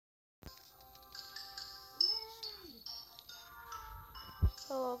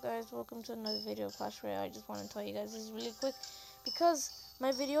Hello guys, welcome to another video of Clash Royale. I just want to tell you guys this is really quick because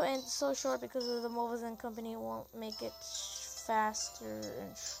my video ends so short because of the Mobizen company won't make it faster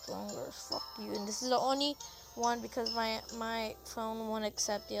and stronger. Fuck you. And this is the only one because my phone won't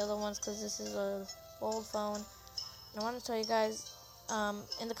accept the other ones because this is a old phone. And I want to tell you guys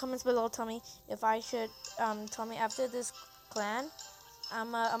in the comments below, tell me if I should tell me after this clan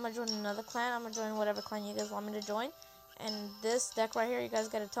I'm gonna join another clan. I'm gonna join whatever clan you guys want me to join. And this deck right here, you guys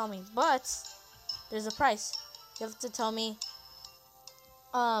gotta tell me. But there's a price. You have to tell me.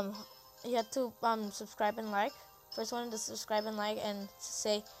 You have to subscribe and like. First one to subscribe and like and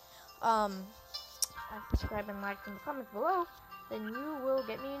say subscribe and like in the comments below. Then you will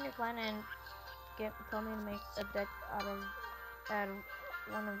get me in your clan and tell me to make a deck out of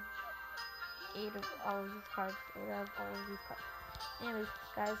one of 8 of all of these cards. 8 out of all of these cards. Anyways,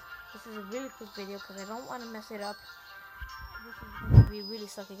 guys, this is a really quick video because I don't want to mess it up. This is going to be really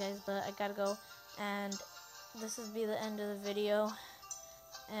sucky, guys, but I gotta go. And this will be the end of the video.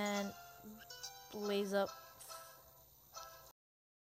 And blaze up.